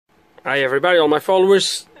Hi everybody, all my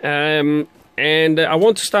followers, and I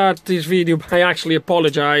want to start this video by actually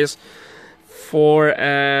apologize for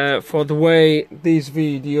the way this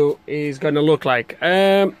video is gonna look like.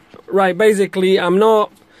 Right, basically I'm not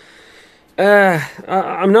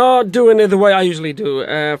doing it the way I usually do,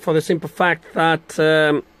 for the simple fact that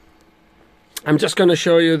I'm just gonna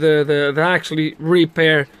show you the actually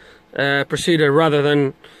repair procedure rather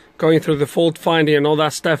than going through the fault finding and all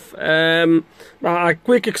that stuff. A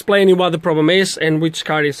quick explaining what the problem is and which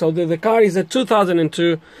car it is. So the car is a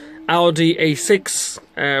 2002 Audi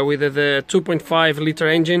A6 with the 2.5 liter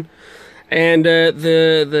engine, and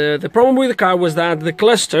the problem with the car was that the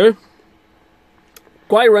cluster,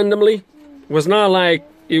 quite randomly, was not like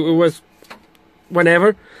it was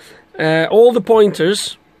whenever, all the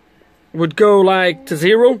pointers would go like to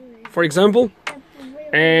 0, for example,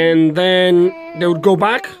 and then they would go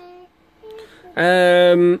back.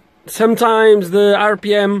 Sometimes the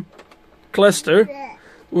RPM cluster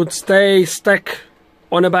would stay stuck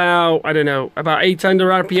on about, I don't know, about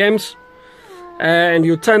 800 RPMs, and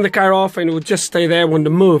you turn the car off and it would just stay there when the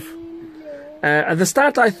move. At the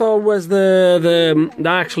start I thought was the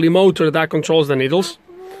actually motor that controls the needles.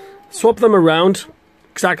 Swap them around,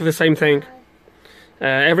 exactly the same thing.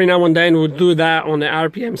 Every now and then would do that on the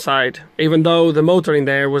RPM side, even though the motor in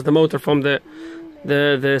there was the motor from the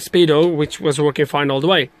speedo, which was working fine all the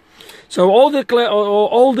way. So all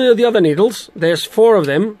the other needles, there's 4 of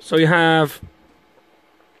them. So you have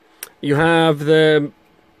the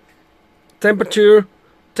temperature,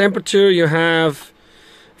 you have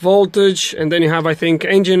voltage, and then you have, I think,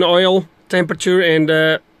 engine oil temperature and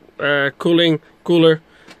cooler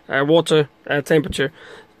water temperature.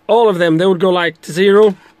 All of them, they would go like to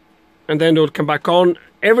 0, and then they would come back on.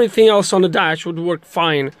 Everything else on the dash would work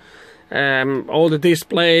fine. All the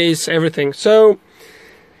displays, everything. So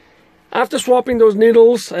after swapping those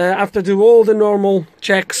needles, after do all the normal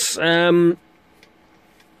checks, I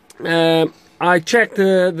checked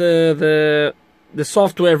the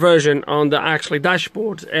software version on the actually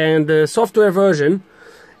dashboard, and the software version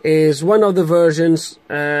is one of the versions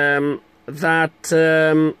or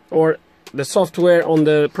the software on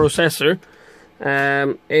the processor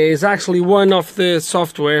is actually one of the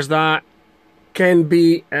softwares that can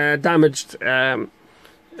be damaged,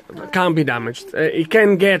 can't be damaged. It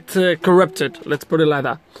can get corrupted, let's put it like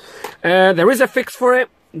that. There is a fix for it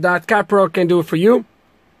that carprog can do for you,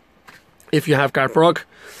 if you have carprog.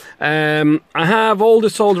 I have all the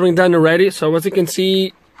soldering done already, so as you can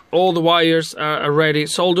see, all the wires are already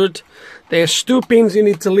soldered. There's 2 pins you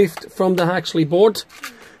need to lift from the actually board.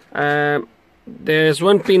 There's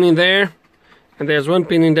 1 pin in there, and there's 1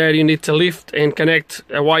 pin in there you need to lift and connect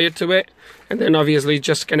a wire to it, and then obviously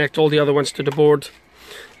just connect all the other ones to the board.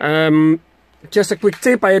 Just a quick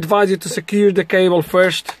tip, I advise you to secure the cable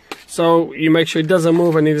first, so you make sure it doesn't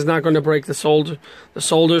move and it is not going to break the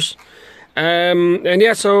solders. And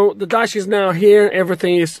yeah, so the dash is now here,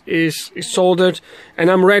 everything is soldered, and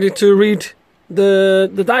I'm ready to read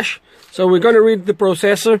the dash. So we're going to read the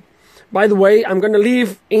processor. By the way, I'm going to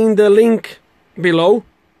leave in the link below.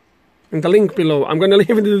 I'm going to leave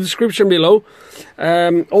in the description below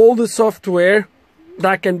all the software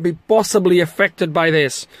that can be possibly affected by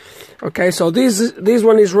this. Okay, so this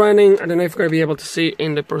one is running, I don't know if you're going to be able to see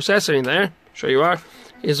in the processor in there, sure you are,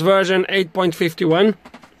 is version 8.51.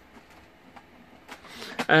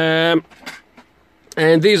 And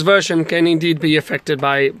this version can indeed be affected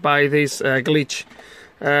by this glitch.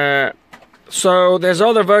 So there's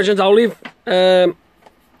other versions. I'll leave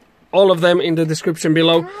all of them in the description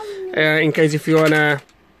below, in case if you wanna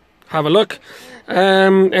have a look.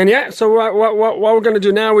 And yeah, so what we're gonna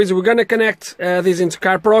do now is we're gonna connect this into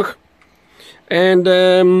carprog, and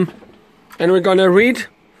we're gonna read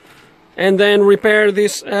and then repair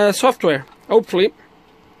this software, hopefully.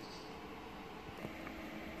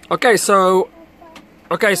 Okay, so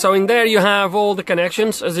in there you have all the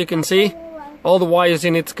connections, as you can see. All the wires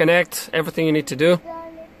you need to connect, everything you need to do.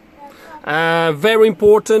 Very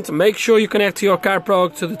important, make sure you connect your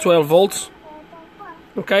carprog to the 12 volts.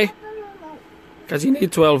 Okay? Because you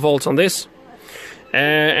need 12 volts on this.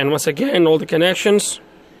 And once again, all the connections.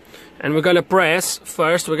 And we're gonna press,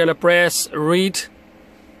 first we're gonna press read.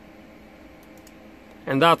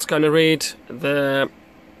 And that's gonna read the...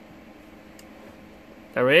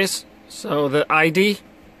 There is. So the ID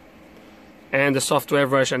and the software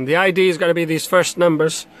version. The ID is going to be these first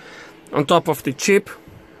numbers on top of the chip.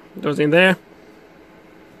 Those in there.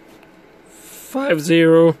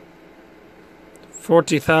 50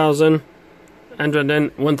 40,000 and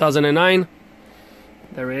 1009.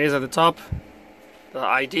 There it is at the top. The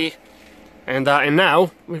ID. And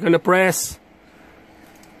now we're going to press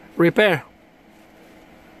repair.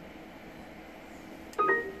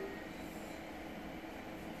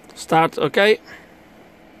 Start, okay.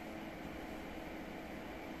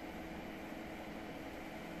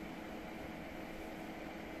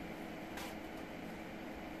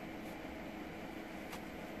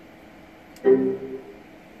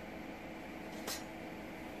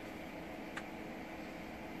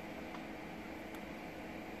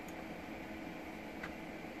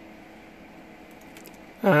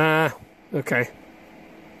 Okay.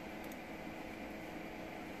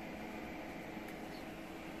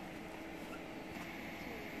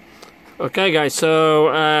 Okay guys,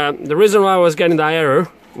 so the reason why I was getting the error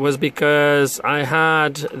was because I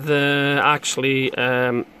had the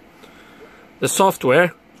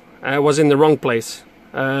software was in the wrong place.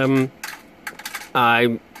 For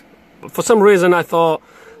some reason I thought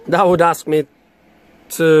that would ask me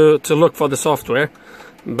to look for the software,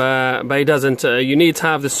 but it doesn't. You need to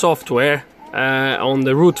have the software on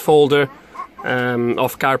the root folder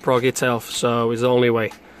of carprog itself, so it's the only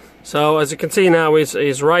way. So as you can see now,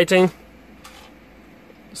 is writing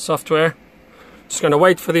software. Just gonna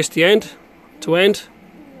wait for this to end,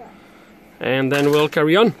 and then we'll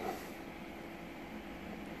carry on.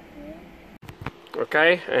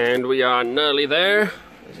 Okay, and we are nearly there,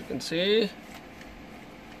 as you can see.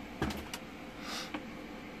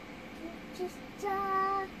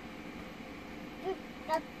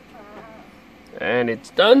 And it's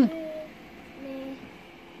done.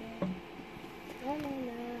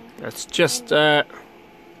 Let's just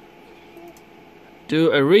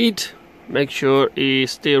do a read, make sure he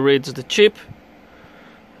still reads the chip,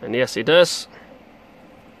 and yes, he does.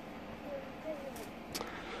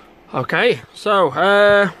 Okay, so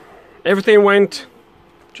everything went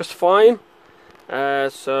just fine.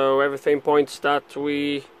 So everything points that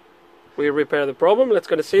we repair the problem. Let's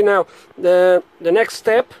go to see now. The next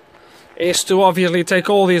step is to obviously take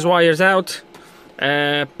all these wires out,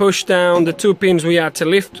 push down the 2 pins we had to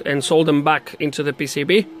lift and solder them back into the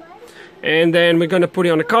PCB, and then we're going to put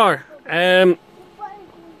it on the car.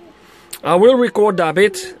 I will record that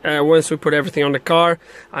bit once we put everything on the car.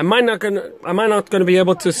 I might not gonna be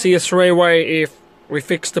able to see straight away if we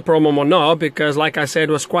fixed the problem or not, because like I said,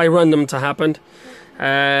 it was quite random to happen.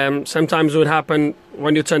 Sometimes it would happen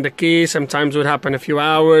when you turn the key, sometimes it would happen a few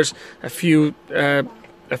hours, a few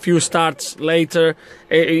starts later.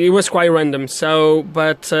 It was quite random. So,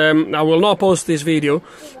 but I will not post this video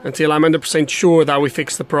until I'm 100% sure that we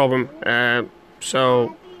fixed the problem.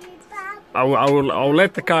 So I'll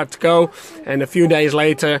let the car go, and a few days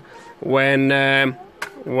later, when the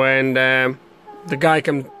guy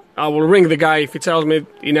comes, I will ring the guy. If he tells me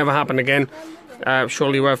it never happened again,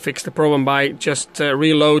 surely we'll fix the problem by just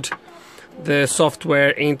reload the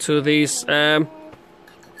software into this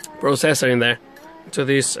processor in there, to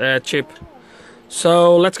this chip.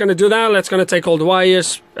 So let's gonna do that. Let's gonna take all the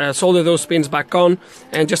wires, solder those pins back on,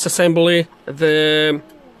 and just assemble the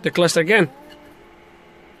cluster again.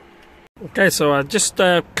 Okay, so I just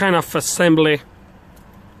kind of assembly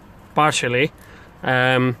partially.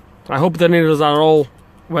 I hope the needles are all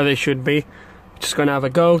where they should be. Just gonna have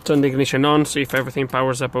a go, turn the ignition on, see if everything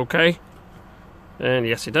powers up okay. And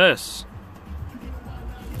yes, it does.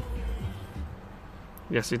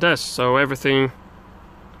 Yes, it does. So everything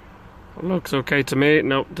looks okay to me.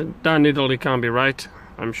 No, that needle, it can't be right.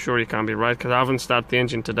 I'm sure it can't be right because I haven't started the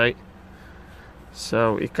engine today.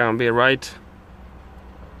 So it can't be right.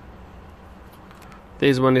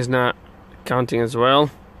 This one is not counting as well.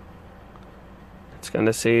 It's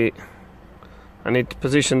gonna see. I need to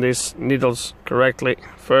position these needles correctly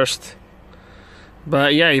first.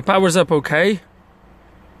 But yeah, it powers up okay.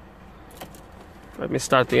 Let me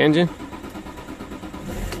start the engine.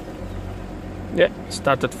 Yeah,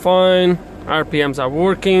 started fine. RPMs are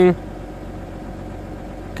working.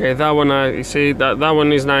 Okay, that one, you see that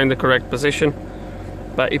one is not in the correct position,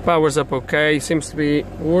 but it powers up okay. It seems to be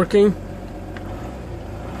working.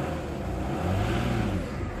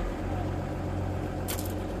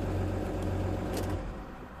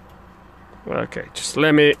 Okay, just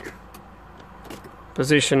let me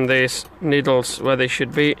position these needles where they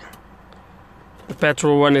should be. The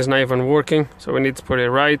petrol one is not even working, so we need to put it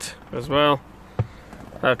right as well.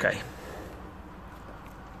 Okay.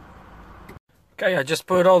 Okay, I just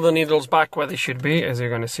put all the needles back where they should be, as you're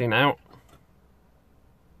going to see now.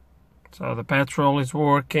 So the petrol is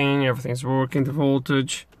working, everything's working, the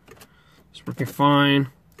voltage is working fine.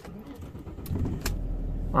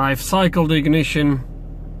 I've cycled the ignition.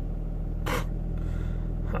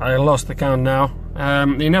 I lost the count now.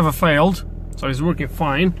 It never failed, so it's working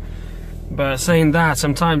fine. But saying that,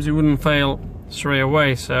 sometimes it wouldn't fail straight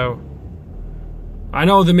away, so I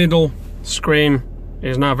know the middle screen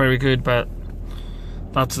is not very good, but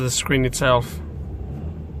that's the screen itself.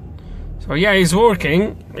 So yeah, it's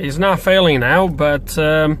working. It's not failing now, but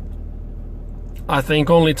I think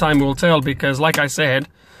only time will tell, because like I said,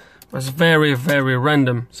 it was very, very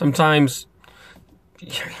random. Sometimes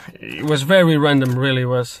it was very random, really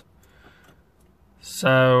was.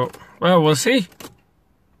 So, well, we'll see.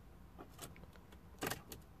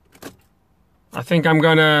 I think I'm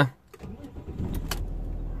gonna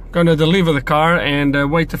deliver the car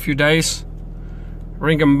and wait a few days,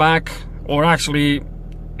 ring him back, or actually,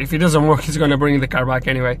 if it doesn't work, he's gonna bring the car back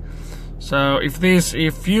anyway. So if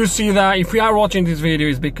you see that, if you are watching this video,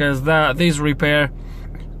 it's because this repair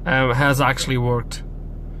has actually worked.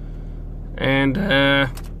 And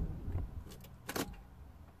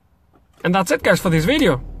that's it, guys, for this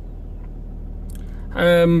video.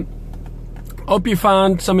 Hope you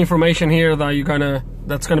found some information here that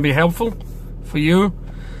that's gonna be helpful for you.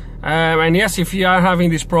 And yes, if you are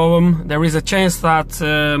having this problem, there is a chance that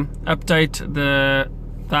update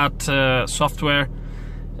that software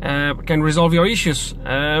can resolve your issues.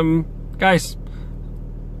 Guys,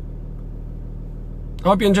 I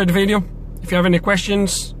hope you enjoyed the video. If you have any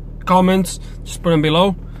questions, comments, just put them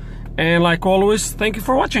below. And like always, thank you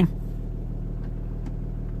for watching.